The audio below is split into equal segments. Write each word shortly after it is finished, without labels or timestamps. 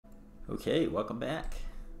Okay, welcome back.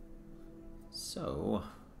 So,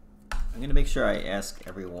 I'm going to make sure I ask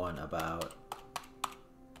everyone about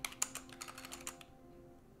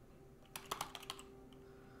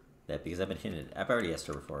that because I've been hinted. I've already asked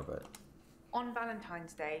her before, but... On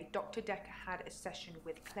Valentine's Day, Dr. Dekker had a session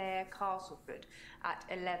with Claire Castleford at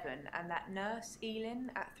 11 and that nurse,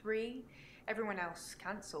 Elin, at 3. Everyone else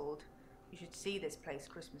cancelled. You should see this place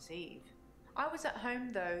Christmas Eve. I was at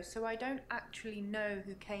home though, so I don't actually know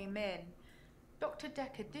who came in. Dr.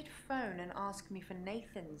 Dekker did phone and ask me for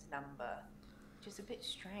Nathan's number, which is a bit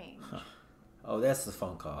strange. Huh. Oh, that's the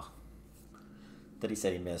phone call that he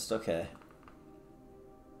said he missed. Okay.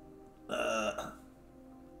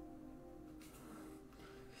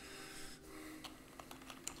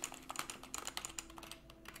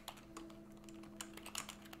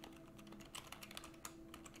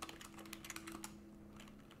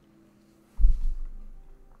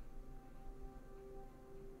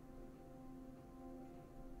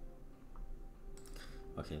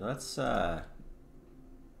 Okay, let's, I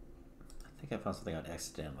think I found something out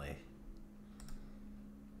accidentally.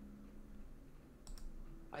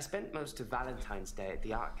 I spent most of Valentine's Day at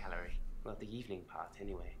the art gallery. Well, the evening part,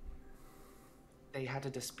 anyway. They had a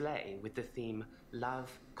display with the theme,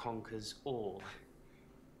 Love Conquers All.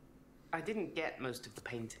 I didn't get most of the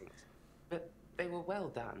paintings, but they were well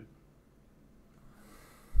done.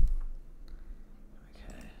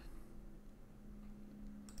 Okay.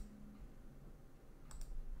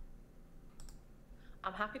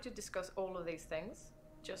 I'm happy to discuss all of these things,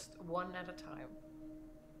 just one at a time.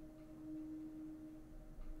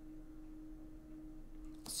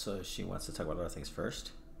 So she wants to talk about other things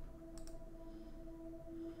first.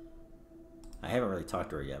 I haven't really talked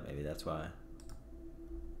to her yet, maybe that's why.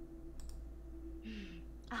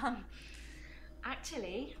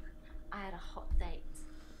 Actually, I had a hot date.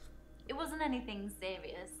 It wasn't anything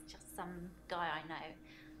serious, just some guy I know.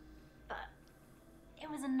 But it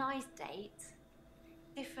was a nice date,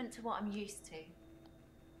 different to what I'm used to.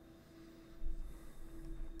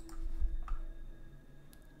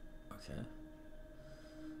 Okay.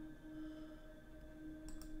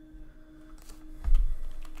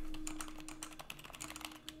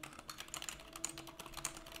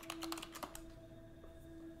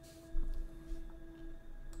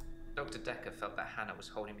 Dr. Dekker felt that Hannah was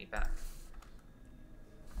holding me back.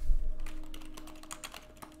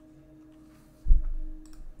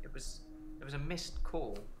 It was a missed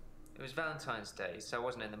call. It was Valentine's Day, so I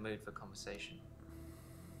wasn't in the mood for conversation.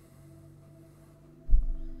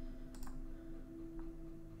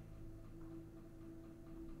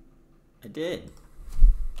 I did.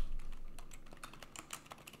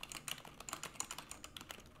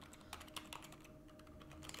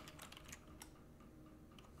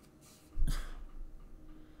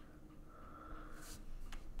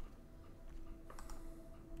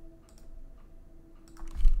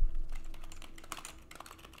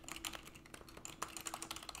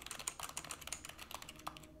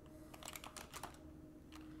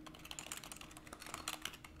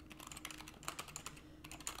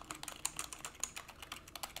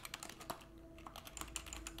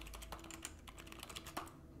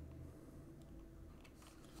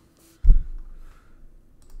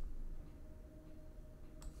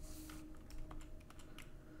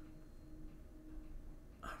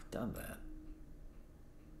 Done that.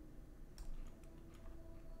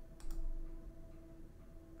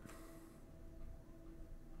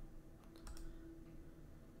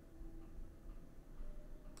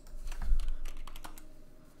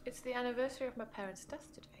 It's the anniversary of my parents' death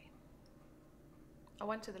today. I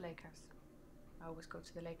went to the lake house. I always go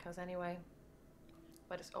to the lake house anyway,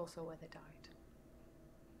 but it's also where they died.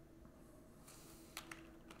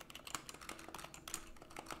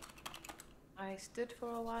 I stood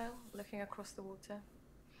for a while, looking across the water.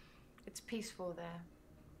 It's peaceful there.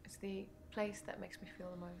 It's the place that makes me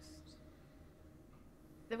feel the most.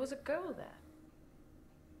 There was a girl there,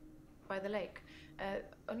 by the lake,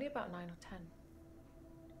 only about 9 or 10.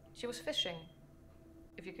 She was fishing,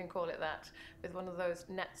 if you can call it that, with one of those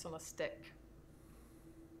nets on a stick.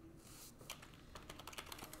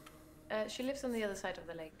 She lives on the other side of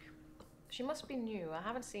the lake. She must be new. I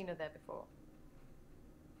haven't seen her there before.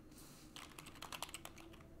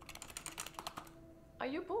 Are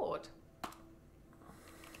you bored?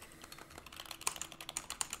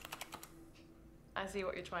 I see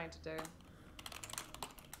what you're trying to do.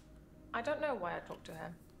 I don't know why I talked to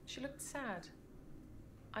her. She looked sad.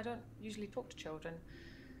 I don't usually talk to children,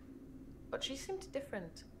 but she seemed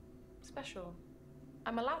different, special.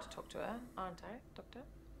 I'm allowed to talk to her, aren't I, Doctor?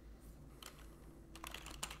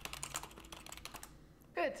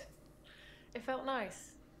 Good. It felt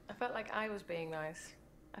nice. I felt like I was being nice.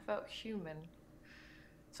 I felt human.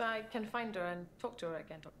 So I can find her and talk to her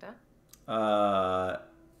again, Doctor?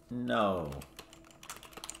 No.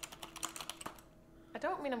 I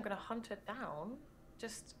don't mean I'm gonna hunt her down.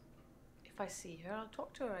 Just, if I see her, I'll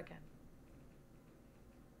talk to her again.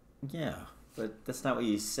 Yeah, but that's not what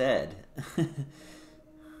you said.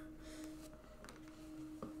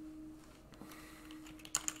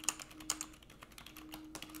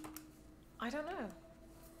 I don't know.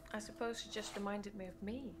 I suppose she just reminded me of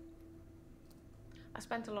me. I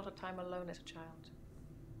spent a lot of time alone as a child.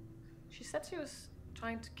 She said she was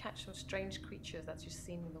trying to catch some strange creatures that she's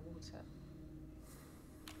seen in the water.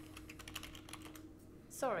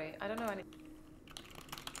 Sorry, I don't know any...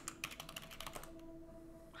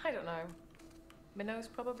 I don't know. Minnows,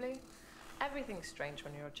 probably? Everything's strange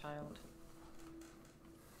when you're a child.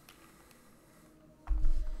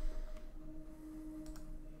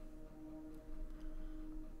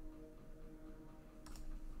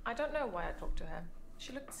 I don't know why I talked to her.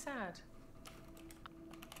 She looked sad.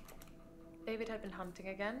 David had been hunting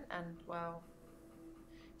again, and, well,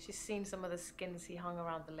 she's seen some of the skins he hung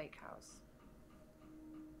around the lake house.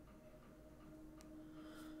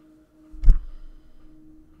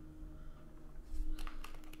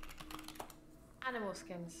 Animal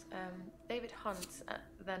skins. David hunts,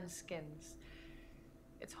 then skins.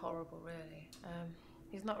 It's horrible, really.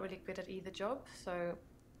 He's not really good at either job, so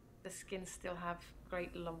the skins still have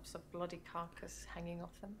great lumps of bloody carcass hanging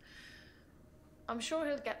off them. I'm sure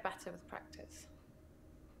he'll get better with practice.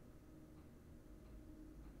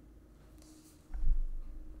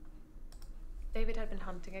 David had been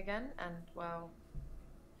hunting again, and, well,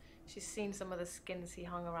 she's seen some of the skins he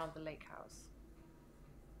hung around the lake house.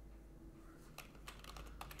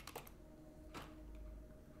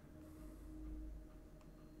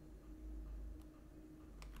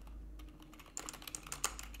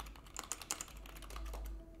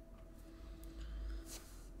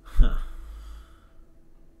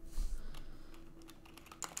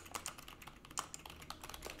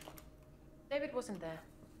 David wasn't there.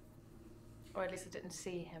 Or at least I didn't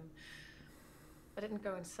see him. I didn't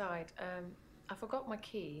go inside. I forgot my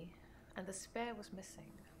key, and the spare was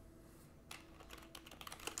missing.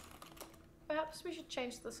 Perhaps we should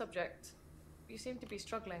change the subject. You seem to be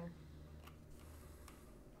struggling.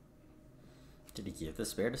 Did he give the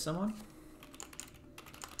spare to someone?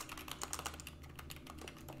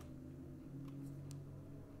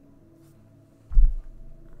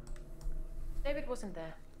 David wasn't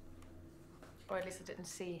there. Or at least I didn't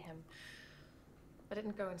see him. I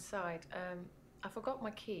didn't go inside. I forgot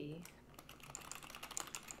my key.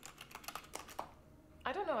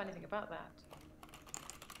 I don't know anything about that.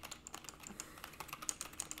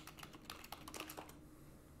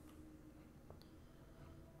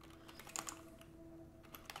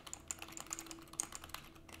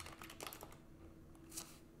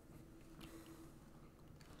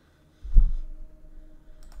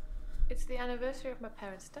 It's the anniversary of my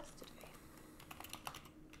parents' death today.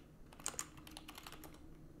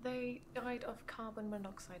 They died of carbon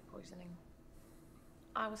monoxide poisoning.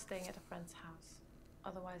 I was staying at a friend's house.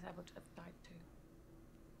 Otherwise, I would have died too.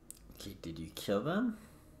 Okay, did you kill them?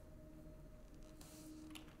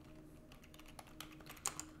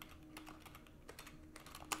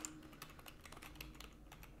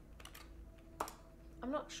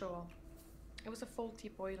 I'm not sure. It was a faulty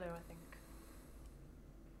boiler, I think.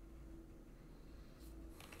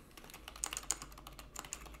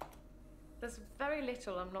 There's very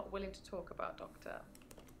little I'm not willing to talk about, Doctor.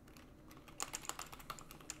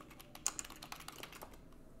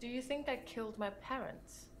 Do you think I killed my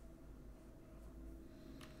parents?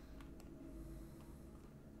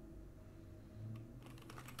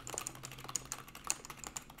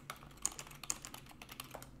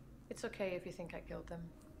 It's okay if you think I killed them.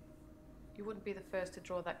 You wouldn't be the first to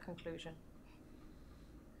draw that conclusion.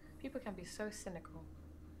 People can be so cynical.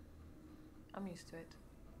 I'm used to it.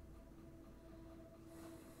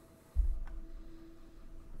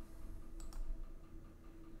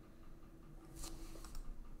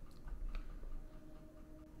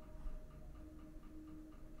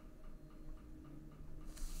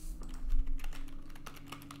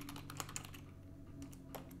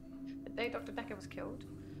 The day Dr. Dekker was killed,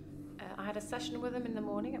 I had a session with him in the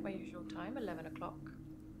morning at my usual time, 11 o'clock.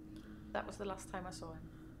 That was the last time I saw him.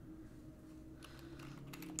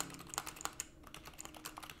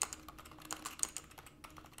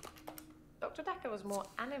 Dr. Dekker was more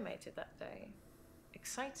animated that day,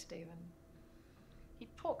 excited even. He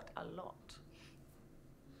talked a lot.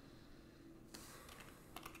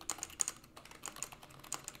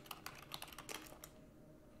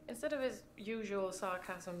 Instead of his usual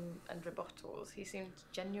sarcasm and rebuttals, he seemed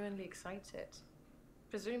genuinely excited.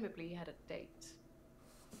 Presumably he had a date.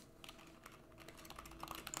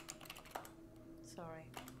 Sorry.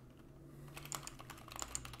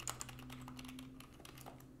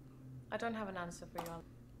 I don't have an answer for you.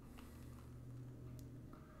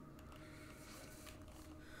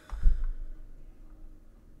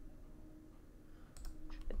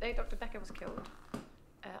 The day Dr. Dekker was killed,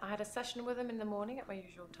 I had a session with him in the morning at my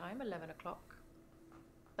usual time, 11 o'clock.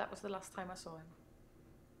 That was the last time I saw him.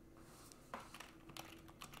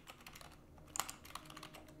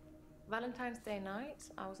 Valentine's Day night,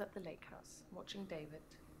 I was at the lake house, watching David,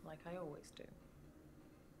 like I always do.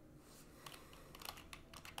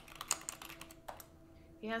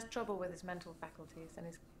 He has trouble with his mental faculties and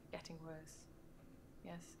is getting worse.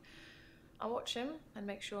 Yes. I watch him and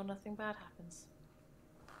make sure nothing bad happens.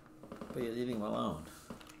 But you're leaving him alone.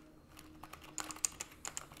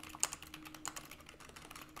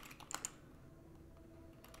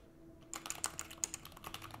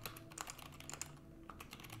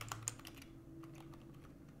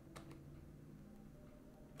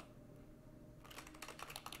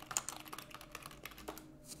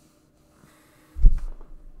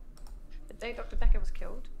 The day Dr. Dekker was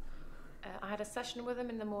killed, I had a session with him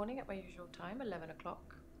in the morning at my usual time, 11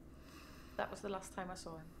 o'clock. That was the last time I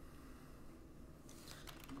saw him.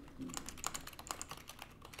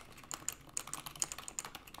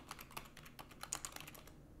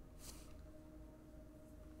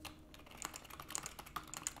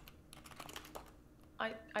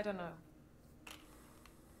 I don't know.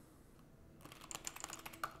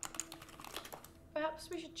 Perhaps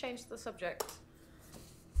we should change the subject.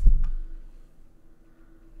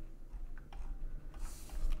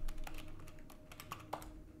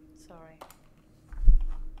 Sorry.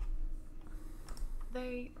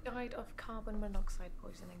 They died of carbon monoxide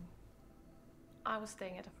poisoning. I was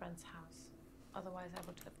staying at a friend's house. Otherwise, I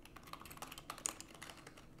would have.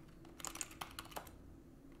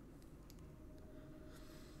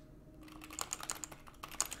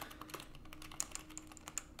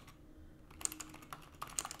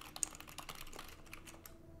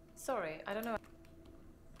 Sorry, I don't know.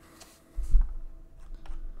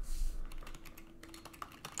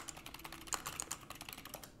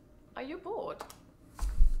 Are you bored?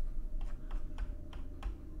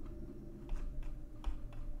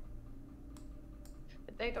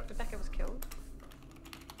 The day Dr. Dekker was killed.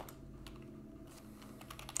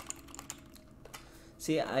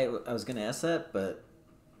 See, I was going to ask that, but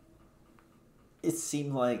it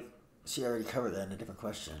seemed like she already covered that in a different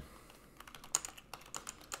question.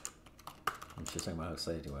 And she was talking about how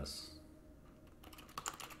excited he was.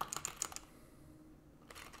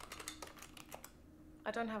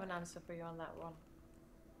 I don't have an answer for you on that one.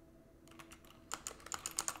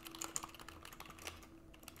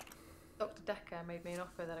 Dr. Dekker made me an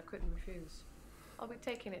offer that I couldn't refuse. I'll be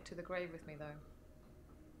taking it to the grave with me, though.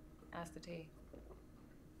 As did he.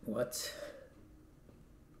 What?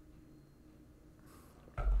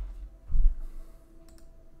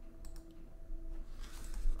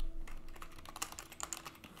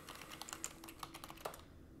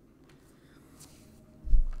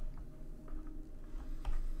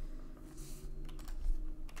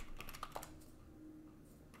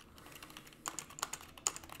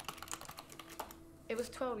 It was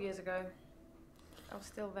 12 years ago. I was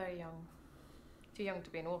still very young. Too young to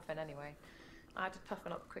be an orphan, anyway. I had to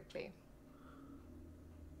toughen up quickly.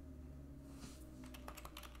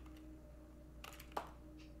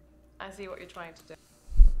 I see what you're trying to do.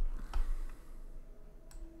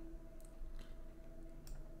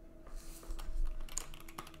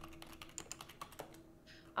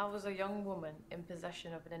 I was a young woman in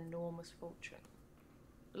possession of an enormous fortune.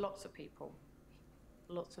 Lots of people,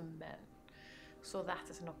 lots of men, saw that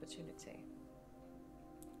as an opportunity.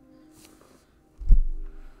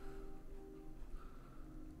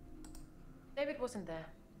 David wasn't there.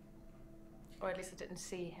 Or at least I didn't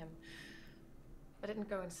see him. I didn't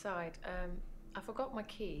go inside. I forgot my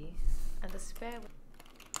key, and the spare...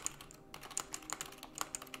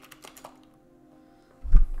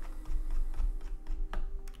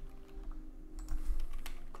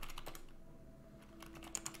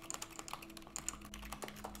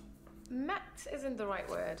 Met isn't the right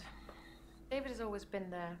word. David has always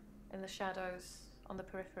been there, in the shadows, on the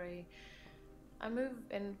periphery. I move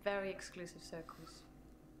in very exclusive circles.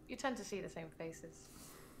 You tend to see the same faces.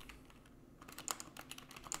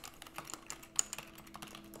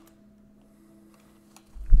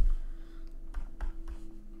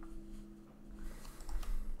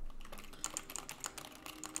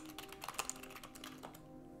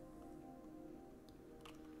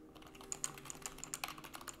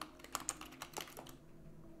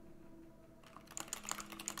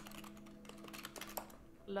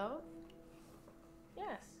 Love?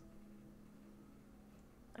 Yes.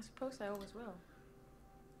 I suppose I always will.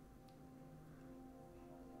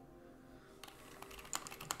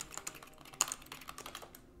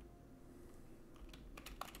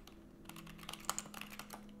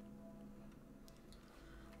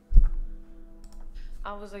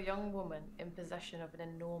 I was a young woman in possession of an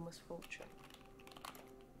enormous fortune.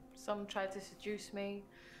 Some tried to seduce me,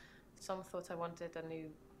 some thought I wanted a new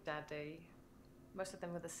daddy. Most of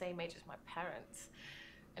them were the same age as my parents,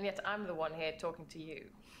 and yet I'm the one here talking to you.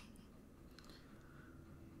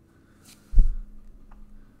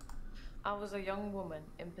 I was a young woman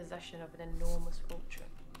in possession of an enormous fortune.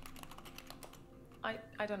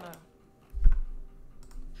 I don't know.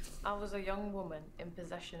 I was a young woman in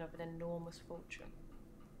possession of an enormous fortune.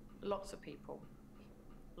 Lots of people,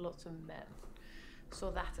 lots of men,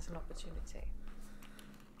 saw that as an opportunity.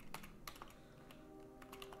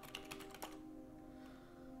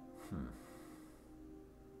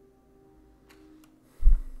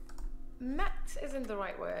 Met isn't the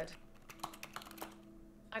right word.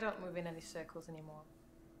 I don't move in any circles anymore.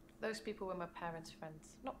 Those people were my parents'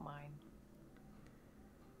 friends, not mine.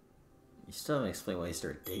 You still haven't explained why you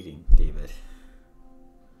started dating David.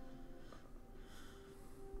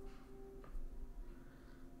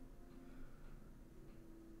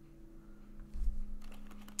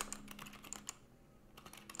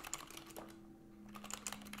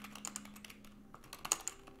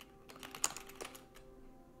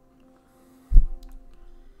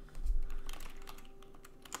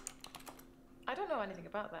 I don't know anything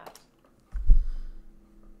about that.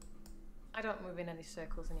 I don't move in any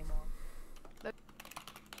circles anymore.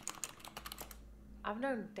 I've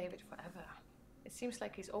known David forever. It seems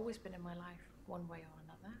like he's always been in my life, one way or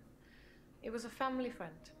another. It was a family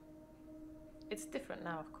friend. It's different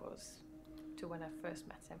now, of course, to when I first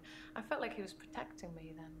met him. I felt like he was protecting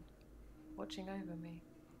me then, watching over me.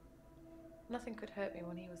 Nothing could hurt me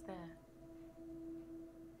when he was there.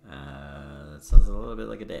 That sounds a little bit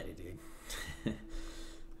like a daddy, dude.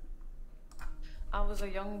 I was a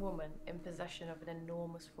young woman in possession of an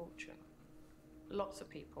enormous fortune. Lots of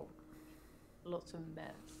people, lots of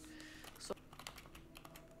men. So,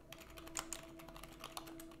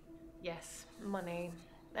 yes, money.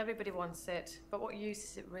 Everybody wants it, but what use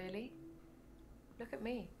is it really? Look at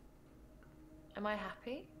me. Am I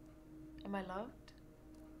happy? Am I loved?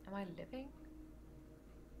 Am I living?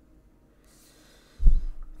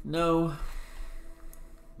 No,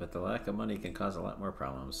 but the lack of money can cause a lot more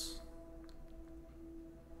problems.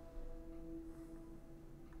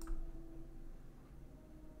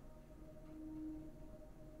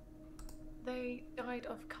 They died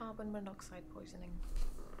of carbon monoxide poisoning.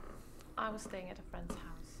 I was staying at a friend's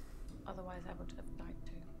house. Otherwise, I would have died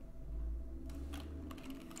too.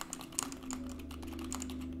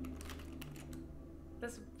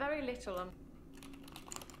 There's very little on.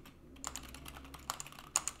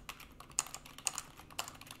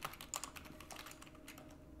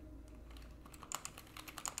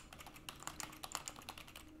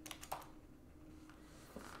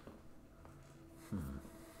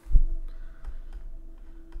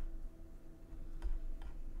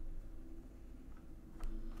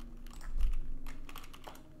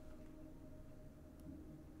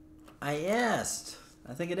 I asked.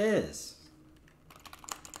 I think it is.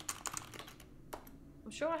 I'm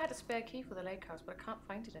sure I had a spare key for the lake house, but I can't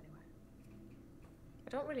find it anywhere. I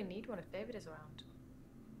don't really need one if David is around.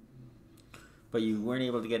 But you weren't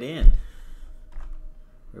able to get in.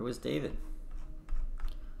 Where was David?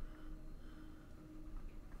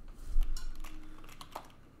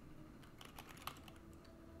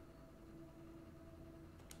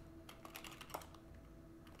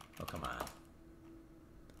 Oh, come on.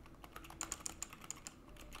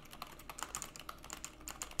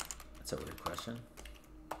 That's a weird question.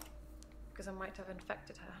 Because I might have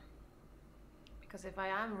infected her. Because if I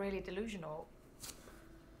am really delusional,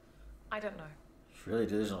 I don't know. If you're really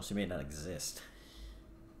delusional, she may not exist.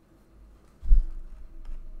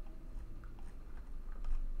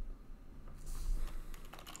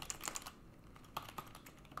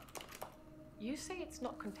 You say it's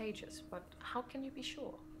not contagious, but how can you be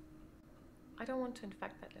sure? I don't want to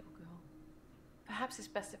infect that little girl. Perhaps it's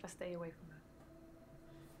best if I stay away from her.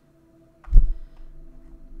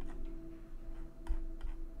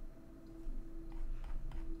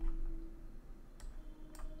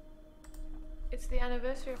 It's the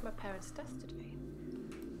anniversary of my parents' death today.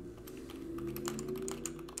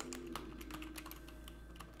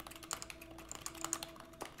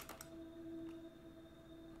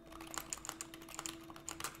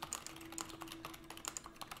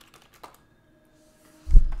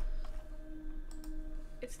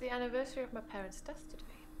 It's the anniversary of my parents' death today.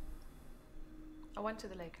 I went to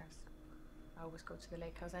the lake house. I always go to the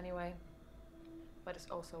lake house anyway, but it's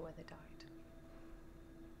also where they died.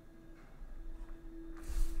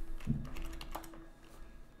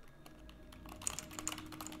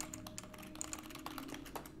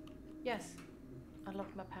 Yes, I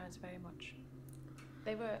loved my parents very much.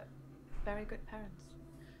 They were very good parents.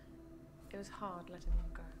 It was hard letting them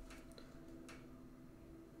go.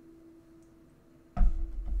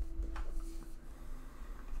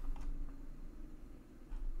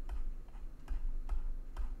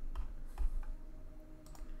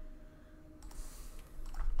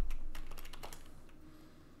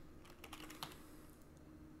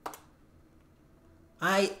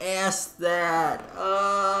 I asked that.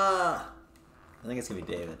 I think it's gonna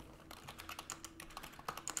be David.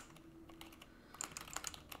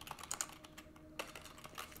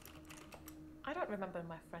 I don't remember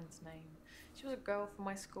my friend's name. She was a girl from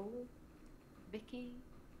my school. Vicky,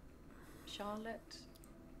 Charlotte.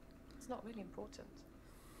 It's not really important.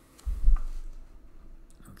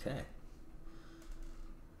 Okay.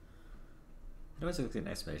 It always looks like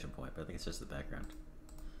an exclamation point, but I think it's just the background.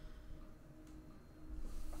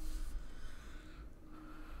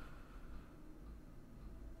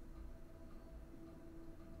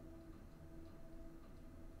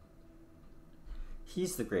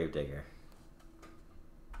 He's the gravedigger.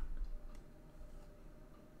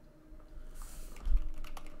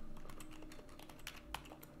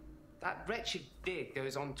 That wretched dig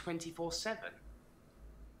goes on 24/7.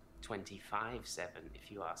 25/7, if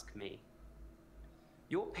you ask me.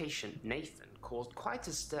 Your patient, Nathan, caused quite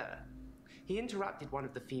a stir. He interrupted one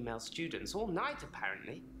of the female students all night,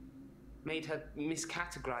 apparently. Made her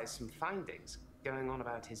miscategorize some findings, going on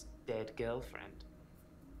about his dead girlfriend.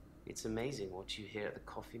 It's amazing what you hear at the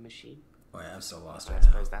coffee machine. Oh yeah, I'm so lost I right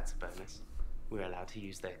now. suppose that's a bonus. We're allowed to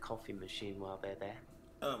use their coffee machine while they're there.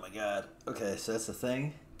 Oh my god. Okay, so that's the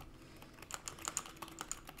thing.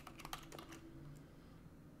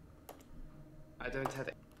 I don't have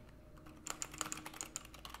it.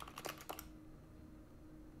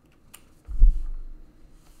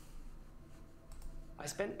 I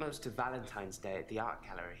spent most of Valentine's Day at the art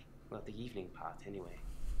gallery. Well, the evening part, anyway.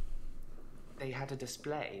 They had a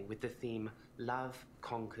display with the theme Love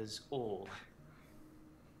Conquers All.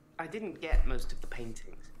 I didn't get most of the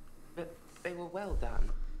paintings, but they were well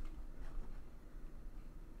done.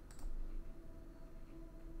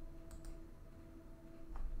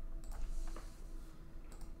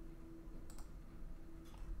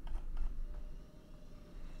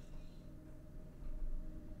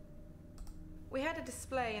 We had a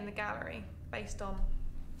display in the gallery based on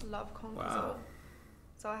Love Conquers Wow. All,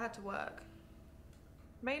 so I had to work.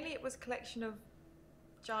 Mainly it was a collection of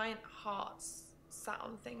giant hearts sat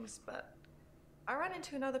on things, but I ran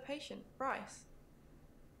into another patient, Bryce.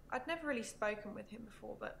 I'd never really spoken with him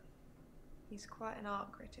before, but he's quite an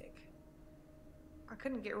art critic. I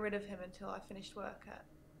couldn't get rid of him until I finished work at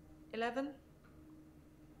 11.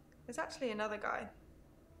 There's actually another guy,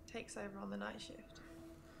 takes over on the night shift.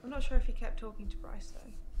 I'm not sure if he kept talking to Bryce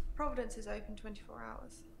though. Providence is open 24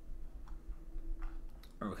 hours.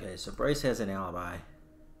 Okay, so Bryce has an alibi.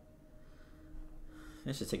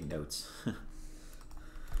 I should take notes.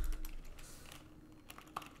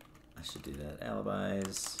 I should do that.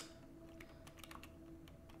 Alibis.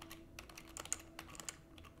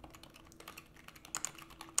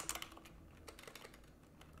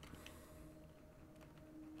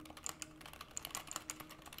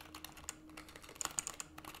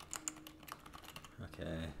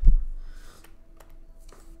 Okay.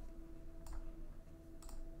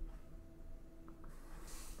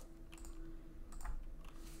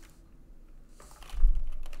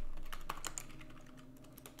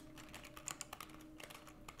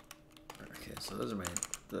 Okay, so those are my,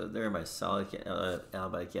 they're in my solid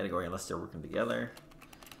alibi category unless they're working together.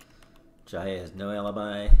 Jaya has no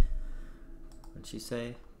alibi. What'd she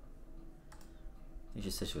say? I think she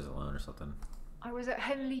said she was alone or something. I was at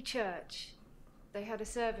Henley Church. They had a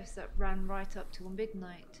service that ran right up till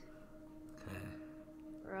midnight. Okay.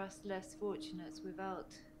 For us less fortunates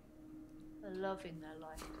without a love in their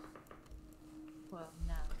life. Well,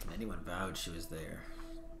 now. Can anyone vouch she was there?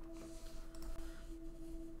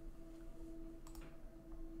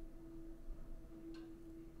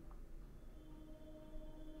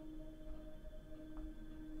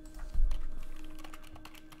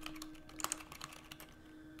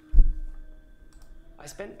 I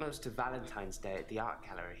spent most of Valentine's Day at the art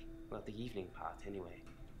gallery. Well, the evening part, anyway.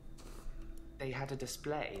 They had a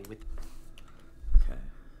display with... Okay.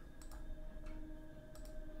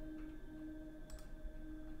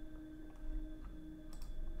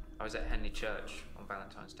 I was at Henley Church on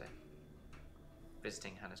Valentine's Day,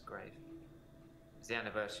 visiting Hannah's grave. It was the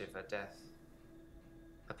anniversary of her death.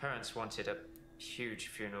 Her parents wanted a huge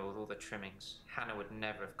funeral with all the trimmings. Hannah would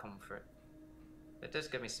never have come for it. But it does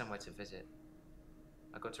give me somewhere to visit.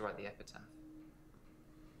 I got to write the epitaph.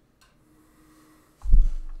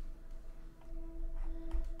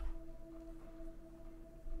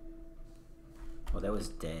 Well, that was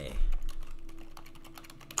day.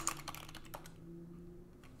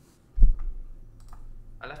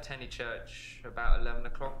 I left Henley Church about 11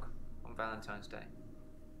 o'clock on Valentine's Day.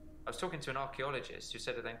 I was talking to an archaeologist who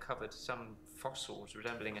said it uncovered some fossils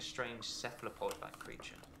resembling a strange cephalopod-like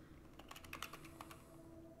creature.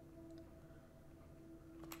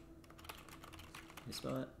 You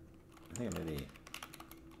spell it? I think maybe.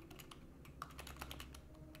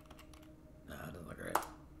 No, it doesn't look right.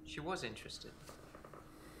 She was interested.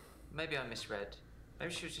 Maybe I misread.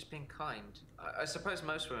 Maybe she was just being kind. I suppose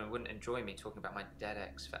most women wouldn't enjoy me talking about my dead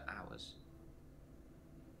ex for hours.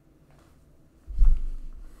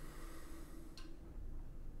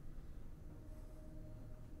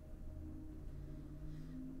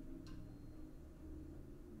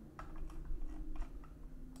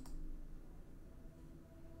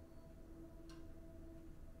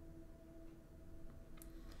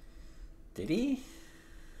 Did he?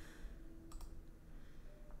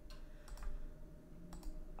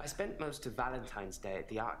 I spent most of Valentine's Day at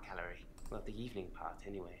the art gallery. Well, the evening part,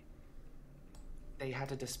 anyway. They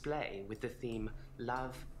had a display with the theme,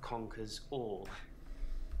 Love Conquers All.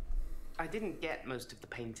 I didn't get most of the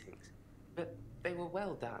paintings, but they were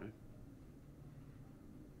well done.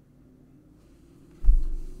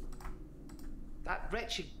 That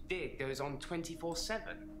wretched dig goes on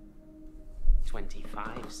 24/7.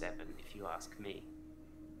 25/7, if you ask me.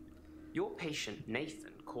 Your patient,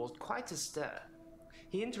 Nathan, caused quite a stir.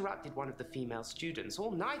 He interrupted one of the female students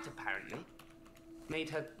all night, apparently. Made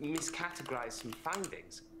her miscategorize some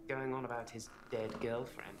findings, going on about his dead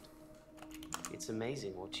girlfriend. It's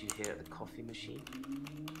amazing what you hear at the coffee machine.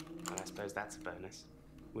 But I suppose that's a bonus.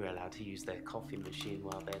 We're allowed to use their coffee machine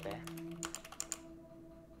while they're there.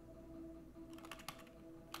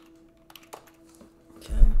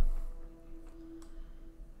 Okay.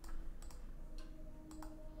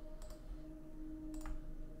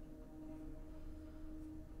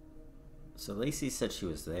 So Lacey said she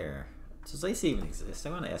was there. Does Lacey even exist? I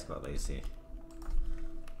want to ask about Lacey.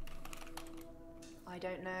 I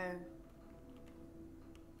don't know.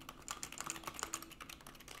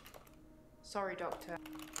 Sorry, Doctor.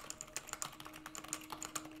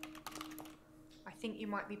 I think you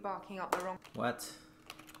might be barking up the wrong... What?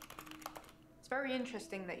 It's very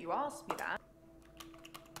interesting that you asked me that.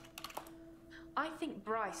 I think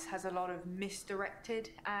Bryce has a lot of misdirected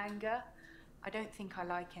anger. I don't think I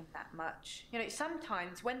like him that much. You know,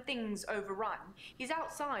 sometimes when things overrun, he's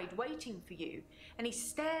outside waiting for you, and he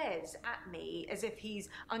stares at me as if he's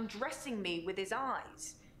undressing me with his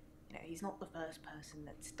eyes. You know, he's not the first person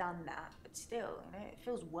that's done that, but still, you know, it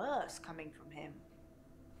feels worse coming from him.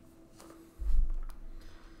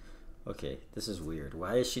 Okay, this is weird.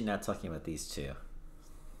 Why is she not talking about these two?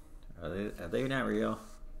 Are they not real?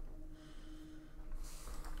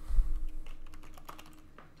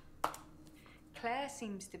 Claire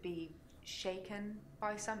seems to be shaken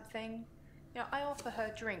by something. You know, I offer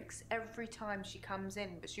her drinks every time she comes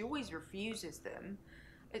in, but she always refuses them.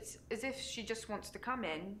 It's as if she just wants to come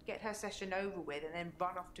in, get her session over with, and then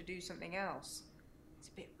run off to do something else. It's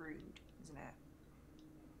a bit rude, isn't it?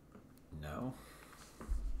 No.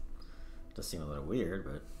 Does seem a little weird,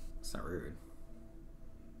 but it's not rude.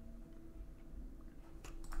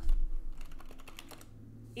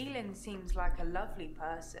 Elin seems like a lovely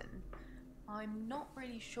person. I'm not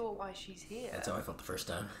really sure why she's here. That's how I felt the first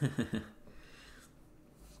time.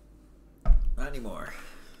 Not anymore.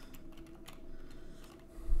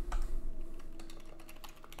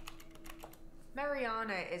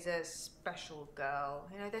 Mariana is a special girl.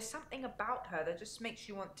 You know, there's something about her that just makes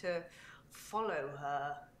you want to follow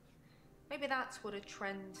her. Maybe that's what a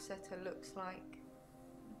trendsetter looks like.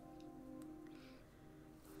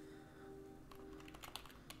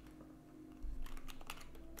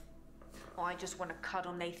 Oh, I just want to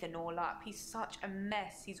cuddle Nathan all up. He's such a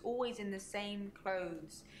mess. He's always in the same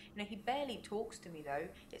clothes. You know, he barely talks to me though.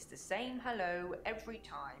 It's the same hello every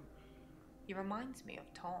time. He reminds me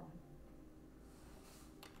of Tom.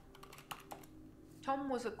 Tom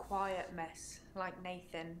was a quiet mess, like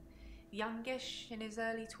Nathan. Youngish, in his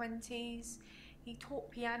early 20s. He taught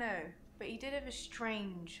piano, but he did have a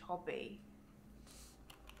strange hobby.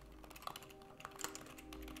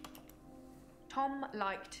 Tom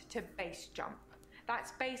liked to base jump.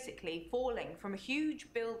 That's basically falling from a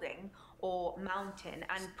huge building or mountain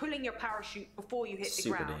and pulling your parachute before you hit the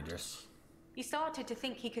Super ground. dangerous. He started to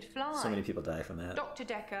think he could fly. So many people die from that. Dr.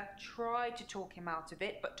 Dekker tried to talk him out of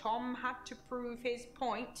it, but Tom had to prove his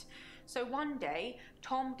point. So one day,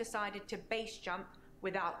 Tom decided to base jump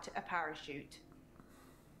without a parachute.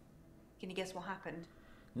 Can you guess what happened?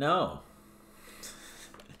 No.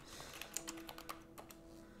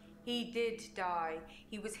 He did die.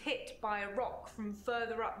 He was hit by a rock from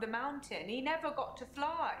further up the mountain. He never got to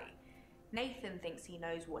fly. Nathan thinks he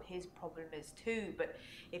knows what his problem is too, but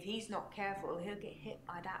if he's not careful, he'll get hit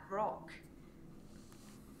by that rock.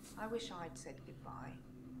 I wish I'd said goodbye.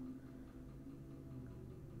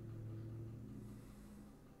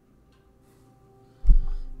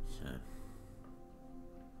 Okay.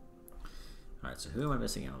 Alright, so who am I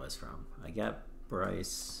missing alibis from? I got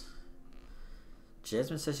Bryce.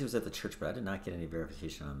 Jasmine says she was at the church, but I did not get any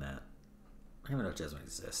verification on that. I don't even know if Jasmine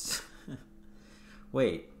exists.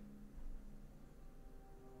 Wait.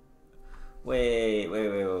 Wait.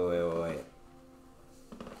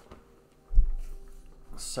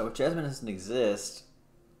 So if Jasmine doesn't exist,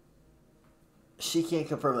 she can't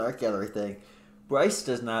confirm the art gallery thing. Bryce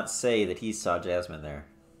does not say that he saw Jasmine there.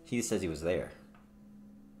 He says he was there.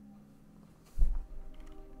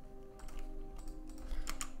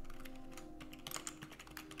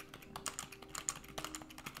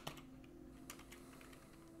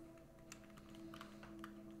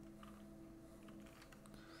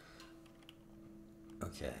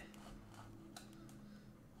 Okay.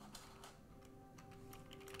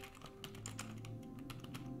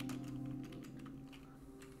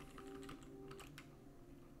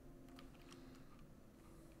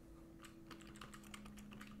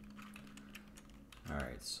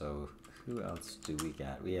 Alright, so who else do we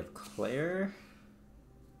got? We have Claire.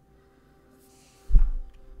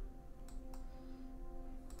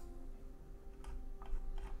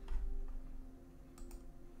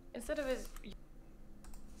 Instead of his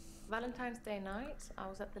Valentine's Day night, I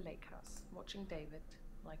was at the lake house, watching David,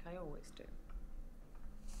 like I always do.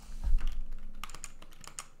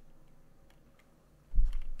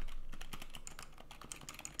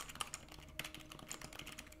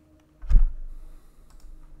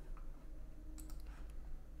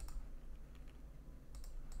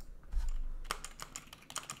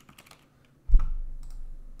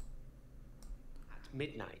 At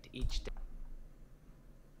midnight each day.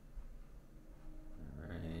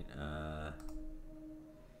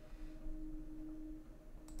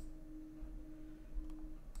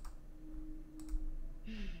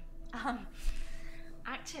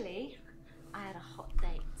 Actually, I had a hot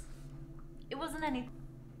date. It wasn't any.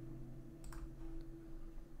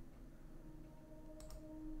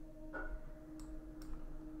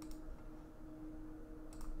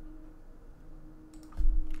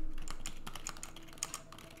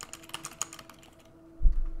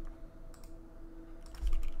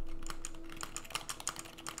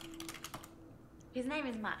 His name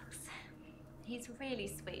is Max. He's really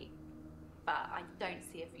sweet, but I don't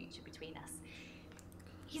see a future between us.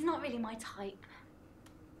 He's not really my type.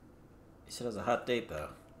 You said it was a hot date, though.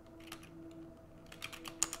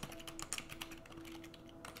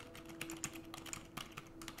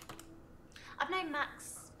 I've known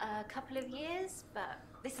Max a couple of years, but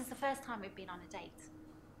this is the first time we've been on a date.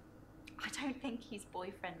 I don't think he's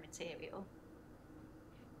boyfriend material.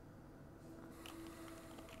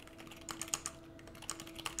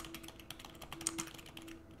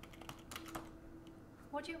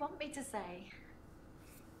 What do you want me to say?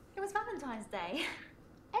 It was Valentine's Day.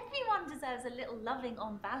 Everyone deserves a little loving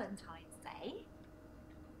on Valentine's Day.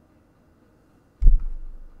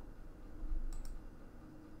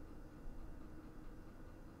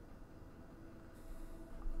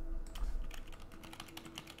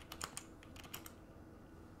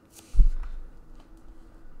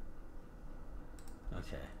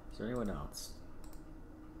 Okay. Is there anyone else?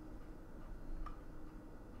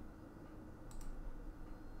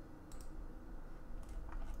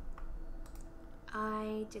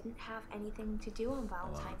 I didn't have anything to do on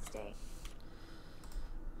Valentine's Day.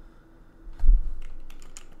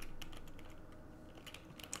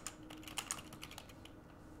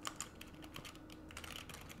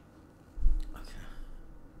 Okay.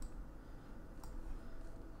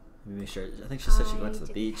 Let me make sure. I think she said she went to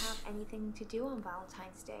the beach. I didn't have anything to do on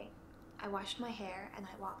Valentine's Day. I washed my hair and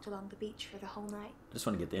I walked along the beach for the whole night. Just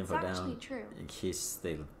want to get the info It's actually down true. in case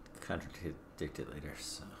they contradict it later.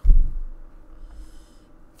 So.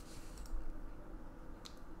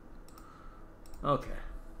 Okay.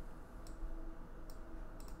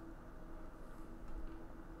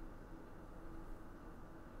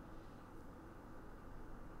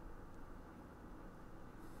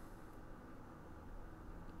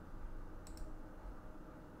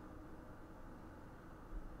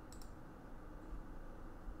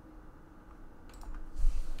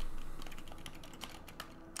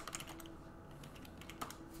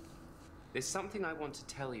 there's something I want to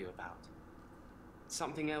tell you about.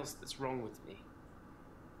 Something else that's wrong with me.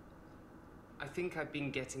 I think I've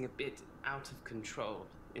been getting a bit out of control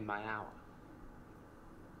in my hour.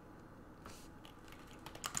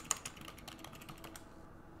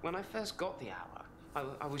 When I first got the hour,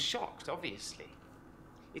 I was shocked, obviously.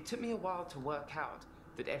 It took me a while to work out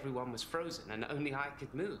that everyone was frozen and only I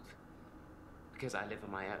could move, because I live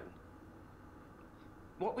on my own.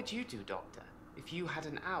 What would you do, Doctor, if you had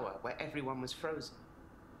an hour where everyone was frozen?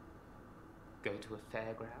 Go to a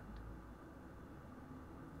fairground?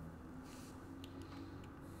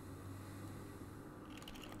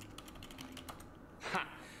 Ha!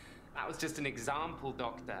 That was just an example,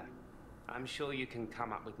 Doctor. I'm sure you can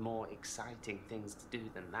come up with more exciting things to do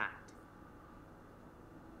than that.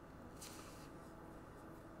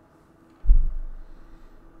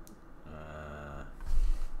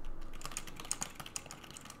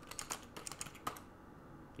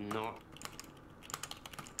 Not.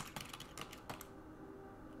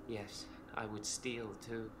 Yes, I would steal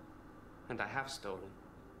too. And I have stolen.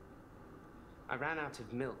 I ran out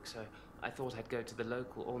of milk, so I thought I'd go to the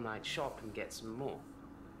local all-night shop and get some more.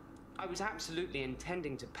 I was absolutely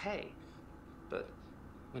intending to pay, but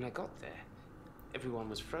when I got there, everyone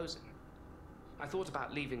was frozen. I thought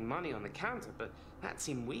about leaving money on the counter, but that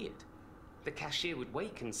seemed weird. The cashier would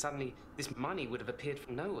wake and suddenly this money would have appeared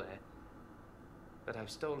from nowhere. But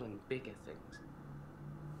I've stolen bigger things.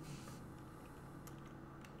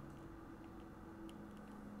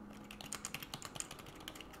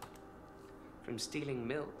 From stealing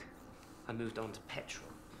milk, I moved on to petrol.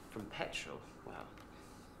 From petrol, well,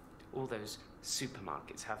 all those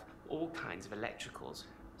supermarkets have all kinds of electricals,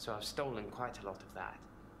 so I've stolen quite a lot of that.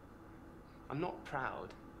 I'm not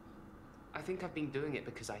proud. I think I've been doing it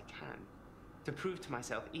because I can. To prove to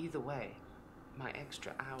myself either way, my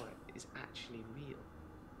extra hour is actually real.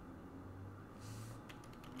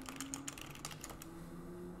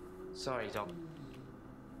 Sorry, Doc.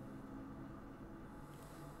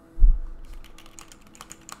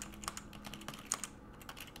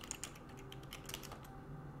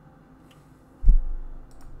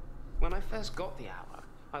 When I first got the hour,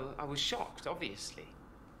 I was shocked, obviously.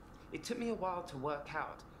 It took me a while to work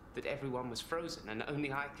out that everyone was frozen and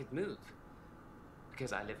only I could move,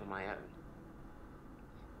 because I live on my own.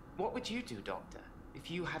 What would you do, Doctor,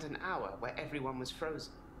 if you had an hour where everyone was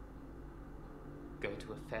frozen? Go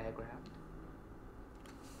to a fairground?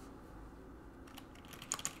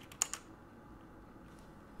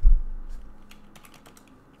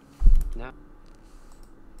 No.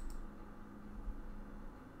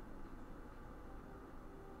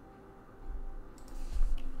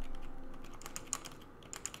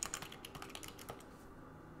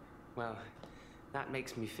 Well, that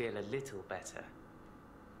makes me feel a little better.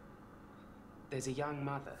 There's a young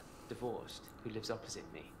mother, divorced, who lives opposite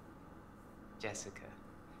me. Jessica.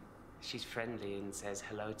 She's friendly and says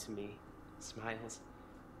hello to me, smiles.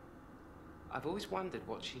 I've always wondered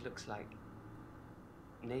what she looks like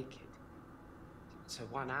naked. So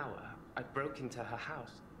one hour, I broke into her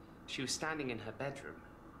house. She was standing in her bedroom.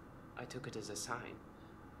 I took it as a sign.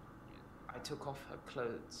 I took off her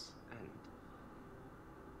clothes and...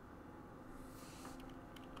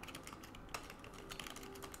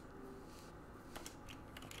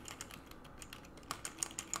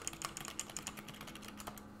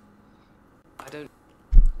 I don't...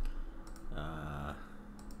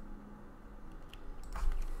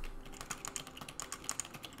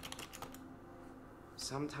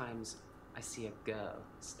 Sometimes I see a girl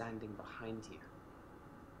standing behind you.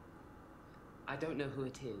 I don't know who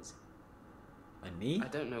it is. And me? I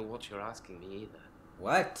don't know what you're asking me either.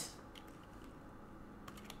 What?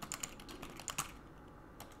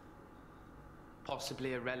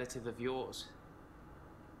 Possibly a relative of yours.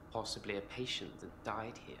 Possibly a patient that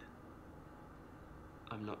died here.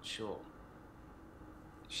 I'm not sure.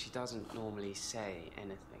 She doesn't normally say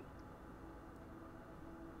anything.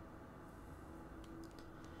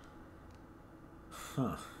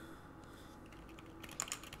 Huh.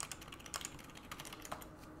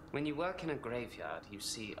 When you work in a graveyard, you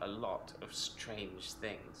see a lot of strange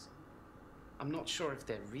things. I'm not sure if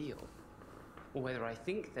they're real, or whether I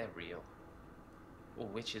think they're real, or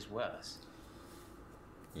which is worse.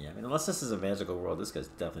 Yeah, I mean, unless this is a magical world, this guy's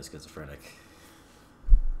definitely schizophrenic.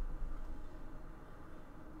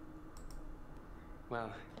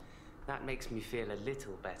 Well, that makes me feel a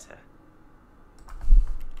little better.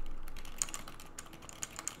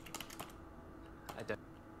 I don't...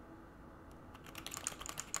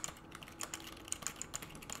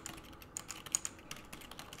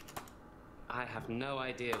 I have no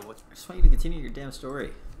idea what... I just want you to continue your damn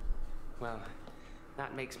story. Well,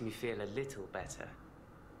 That makes me feel a little better.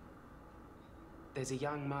 There's a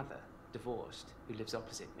young mother, divorced, who lives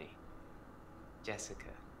opposite me. Jessica.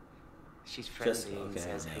 She's friendly Jessica, and okay,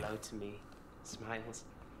 says yeah. hello to me, smiles.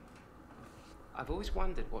 I've always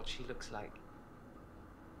wondered what she looks like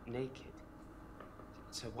naked.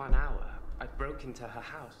 So 1 hour, I broke into her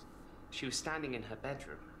house. She was standing in her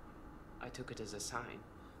bedroom. I took it as a sign.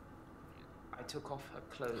 I took off her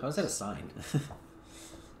clothes. How is that a sign?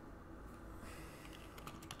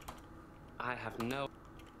 I have no...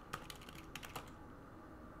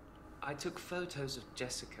 I took photos of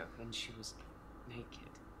Jessica when she was naked.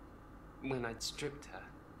 When I'd stripped her.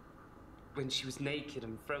 When she was naked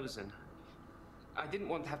and frozen. I didn't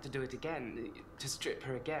want to have to do it again, to strip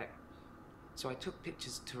her again. So I took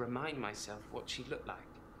pictures to remind myself what she looked like.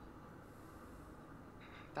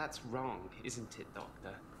 That's wrong, isn't it,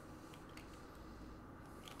 Doctor?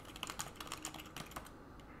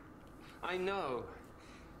 I know.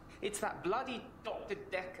 It's that bloody Dr.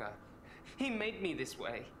 Dekker. He made me this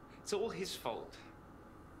way. It's all his fault.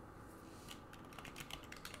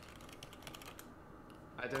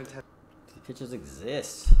 I don't have... The pictures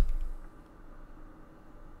exist.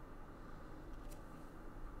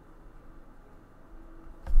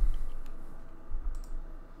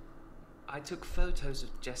 I took photos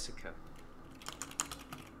of Jessica.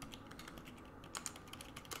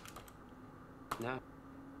 No.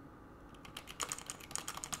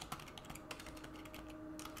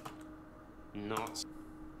 Not.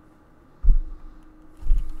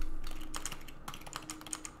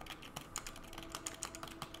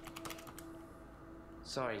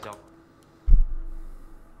 Sorry, Doc.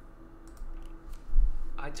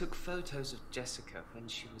 I took photos of Jessica when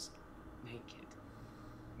she was naked.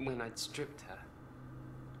 When I'd stripped her.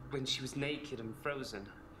 When she was naked and frozen.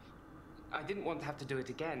 I didn't want to have to do it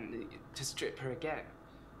again, to strip her again.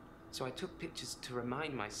 So I took pictures to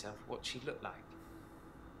remind myself what she looked like.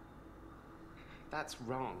 That's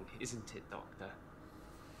wrong, isn't it, Doctor?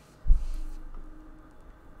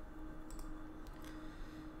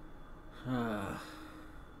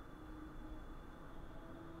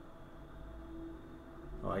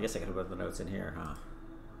 Well, I guess I could have put the notes in here, huh?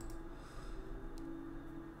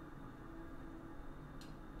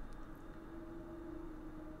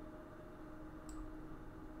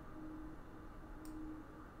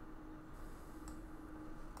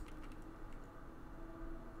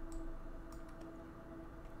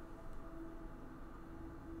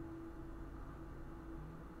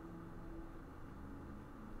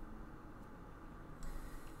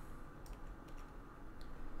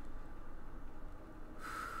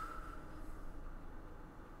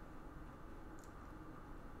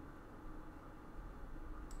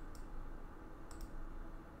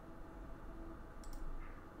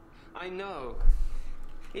 I know.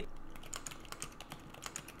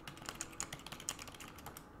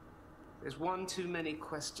 There's one too many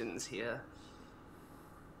questions here.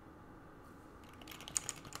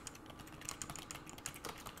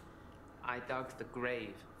 I dug the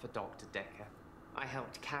grave for Dr. Dekker. I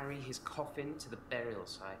helped carry his coffin to the burial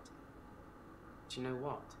site. Do you know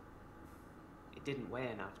what? It didn't weigh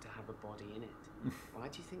enough to have a body in it. Why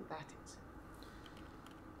do you think that is?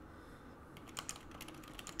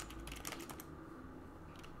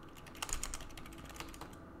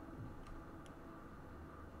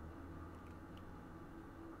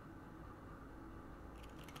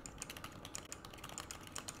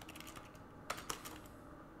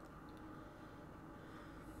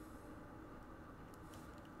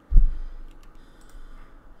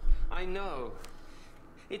 I know.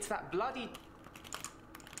 It's that bloody...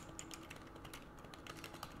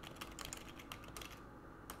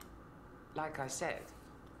 Like I said,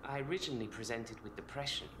 I originally presented with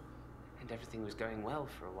depression, and everything was going well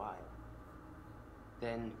for a while.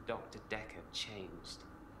 Then Dr. Dekker changed.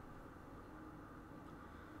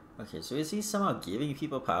 Okay, so is he somehow giving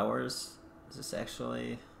people powers? Is this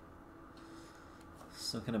actually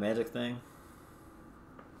some kind of magic thing?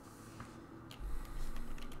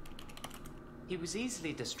 He was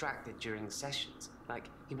easily distracted during sessions, like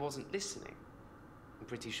he wasn't listening. I'm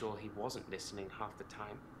pretty sure he wasn't listening half the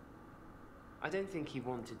time. I don't think he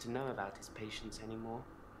wanted to know about his patients anymore.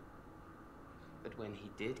 But when he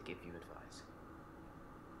did give you advice,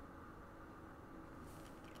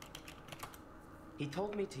 he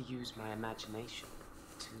told me to use my imagination,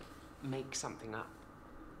 to make something up,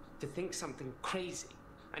 to think something crazy,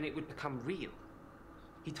 and it would become real.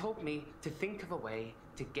 He told me to think of a way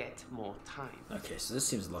to get more time. Okay, so this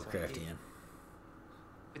seems Lovecraftian.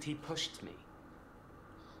 But he pushed me.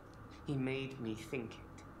 He made me think it.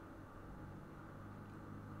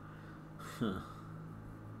 Huh.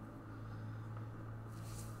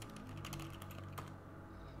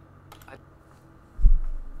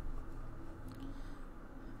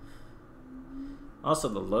 Also,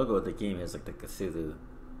 the logo of the game is like the Cthulhu,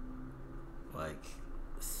 like,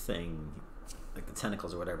 thing, like the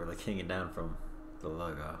tentacles or whatever, like hanging down from the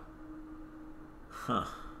logo. Huh.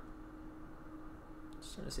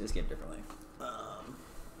 Just trying to see this game differently.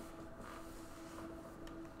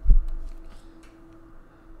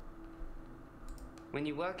 When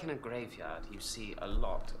you work in a graveyard, you see a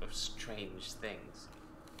lot of strange things.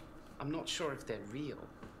 I'm not sure if they're real,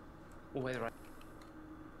 or whether I...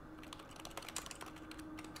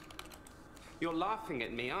 You're laughing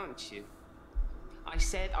at me, aren't you? I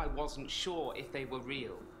said I wasn't sure if they were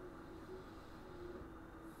real.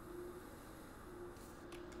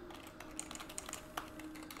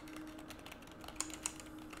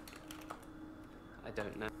 I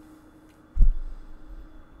don't know.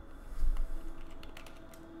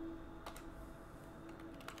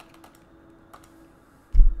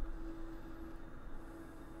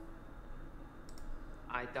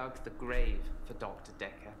 I dug the grave for Dr.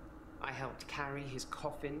 Dekker. I helped carry his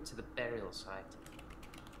coffin to the burial site.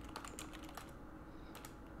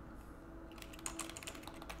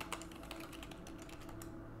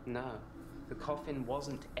 No, the coffin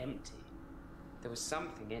wasn't empty. There was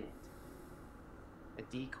something in it. A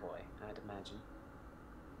decoy, I'd imagine.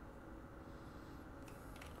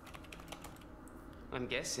 I'm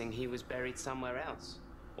guessing he was buried somewhere else,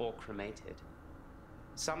 or cremated.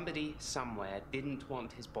 Somebody somewhere didn't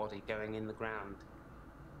want his body going in the ground.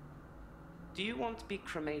 Do you want to be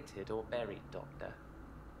cremated or buried, Doctor?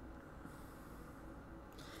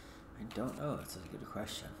 I don't know. That's a good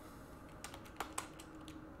question.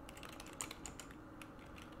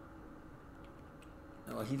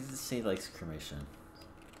 Well, he did say he likes cremation.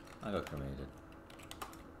 I'll go cremated.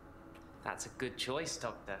 That's a good choice,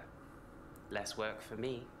 Doctor. Less work for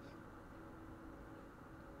me.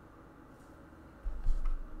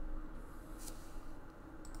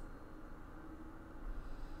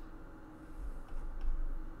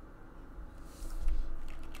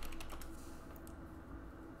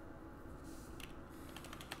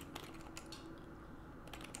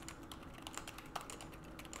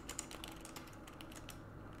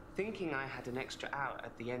 Thinking I had an extra hour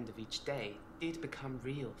at the end of each day did become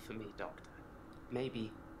real for me, Doctor.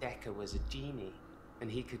 Maybe Dekker was a genie,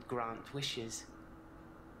 and he could grant wishes.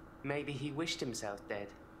 Maybe he wished himself dead.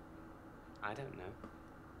 I don't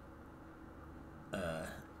know.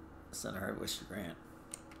 It's not a hard wish to grant.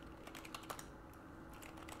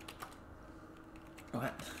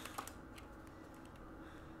 What?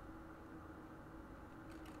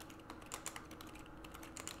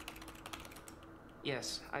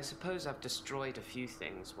 Yes, I suppose I've destroyed a few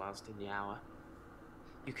things whilst in the hour.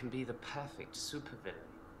 You can be the perfect supervillain.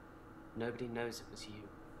 Nobody knows it was you.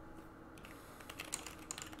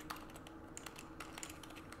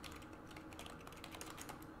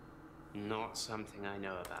 Not something I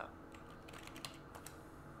know about.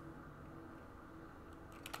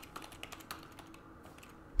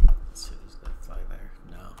 Let's see, there's that flag there.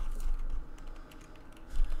 No.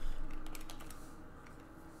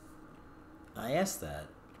 I asked that.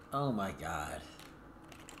 Oh my god.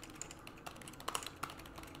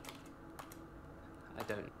 I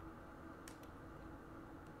don't...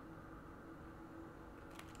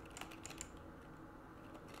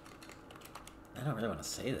 I don't really want to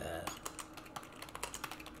say that.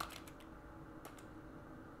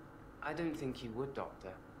 I don't think you would,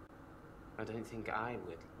 Doctor. I don't think I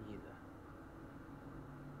would either.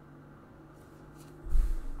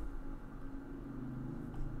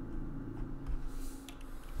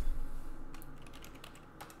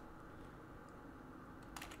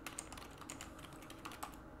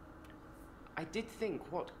 I did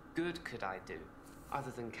think, what good could I do,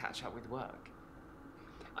 other than catch up with work?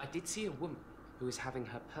 I did see a woman who was having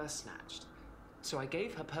her purse snatched, so I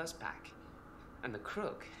gave her purse back, and the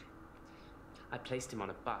crook, I placed him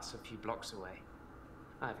on a bus a few blocks away.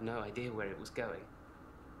 I have no idea where it was going.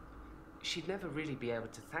 She'd never really be able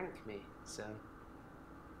to thank me, so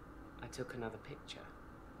I took another picture.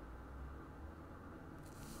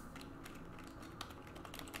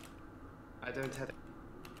 I don't have...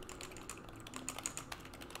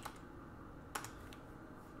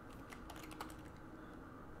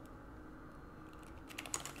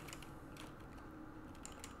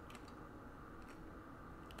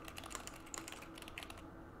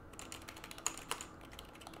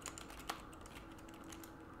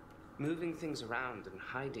 Moving things around and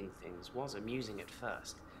hiding things was amusing at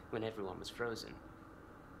first, when everyone was frozen.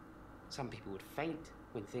 Some people would faint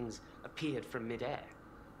when things appeared from mid-air.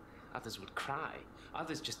 Others would cry.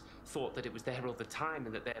 Others just thought that it was there all the time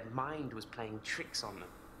and that their mind was playing tricks on them.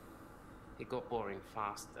 It got boring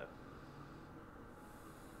fast, though.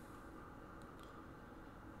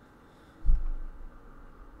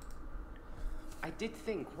 I did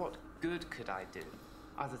think, what good could I do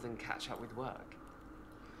other than catch up with work?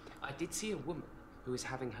 I did see a woman who was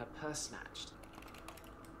having her purse snatched.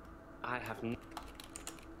 I have no...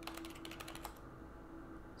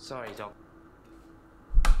 Sorry, Doc.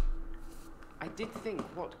 I did think,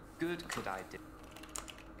 what good could I do?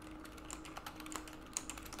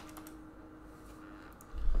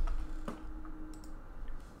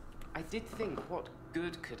 I did think, what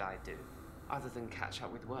good could I do other than catch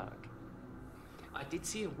up with work? I did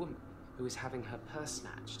see a woman who was having her purse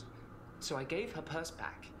snatched, so I gave her purse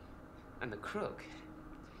back, and the crook,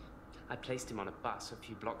 I placed him on a bus a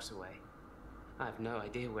few blocks away. I have no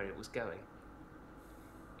idea where it was going.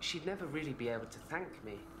 She'd never really be able to thank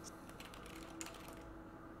me.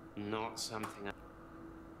 Not something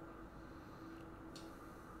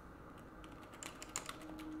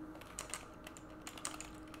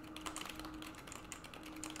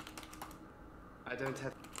I don't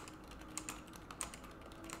have...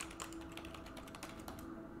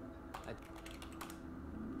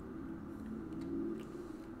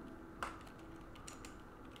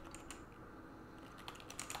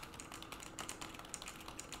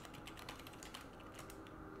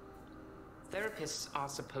 Therapists are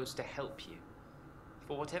supposed to help you.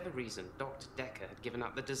 For whatever reason, Dr. Dekker had given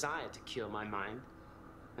up the desire to cure my mind,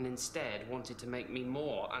 and instead wanted to make me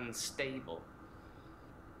more unstable.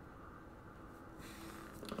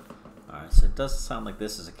 Alright, so it does sound like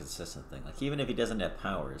this is a consistent thing. Like, even if he doesn't have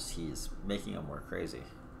powers, he's making him more crazy.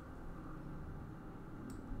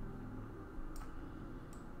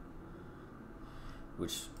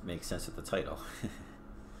 Which makes sense with the title.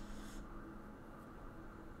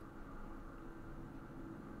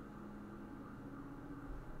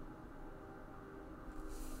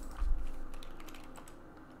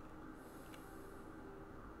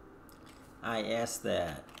 I asked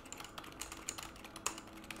that.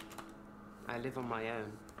 I live on my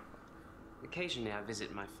own. Occasionally I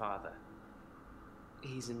visit my father.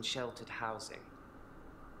 He's in sheltered housing.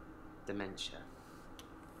 Dementia.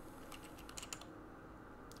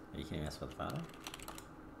 You can ask about the father?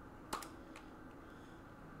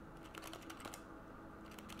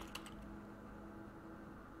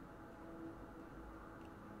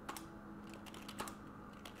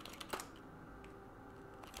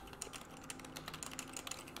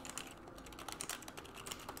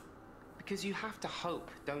 Because you have to hope,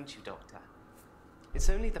 don't you, Doctor? It's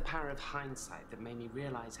only the power of hindsight that made me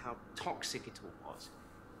realize how toxic it all was.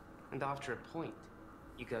 And after a point,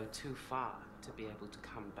 you go too far to be able to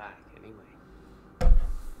come back anyway.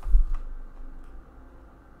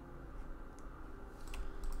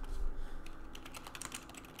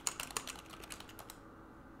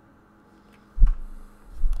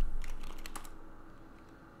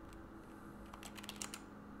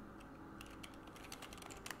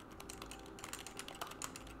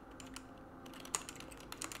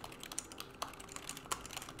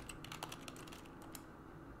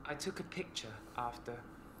 I took a picture after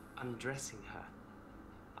undressing her.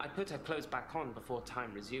 I put her clothes back on before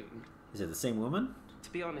time resumed. Is it the same woman? To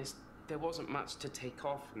be honest, there wasn't much to take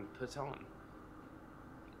off and put on.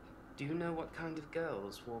 Do you know what kind of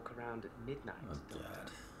girls walk around at midnight, Oh, Doctor?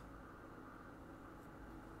 God.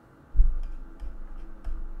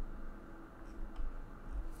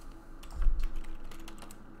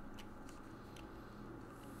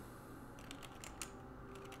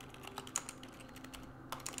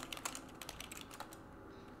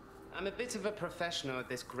 I'm a bit of a professional at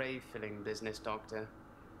this grave-filling business, Doctor.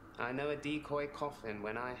 I know a decoy coffin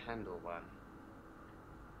when I handle one.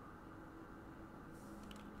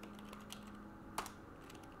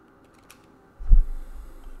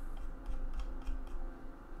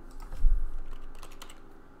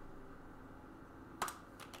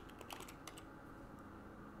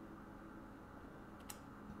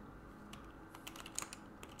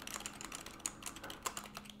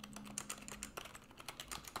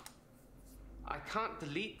 I can't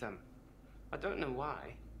delete them. I don't know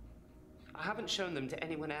why. I haven't shown them to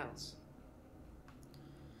anyone else.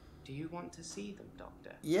 Do you want to see them,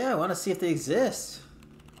 Doctor? Yeah, I want to see if they exist.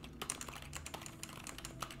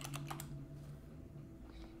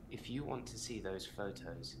 If you want to see those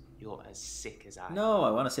photos, you're as sick as I. No,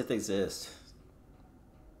 I want to see if they exist.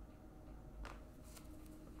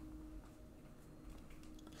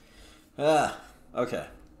 Okay.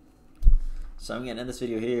 So I'm going to end this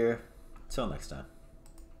video here. Till next time.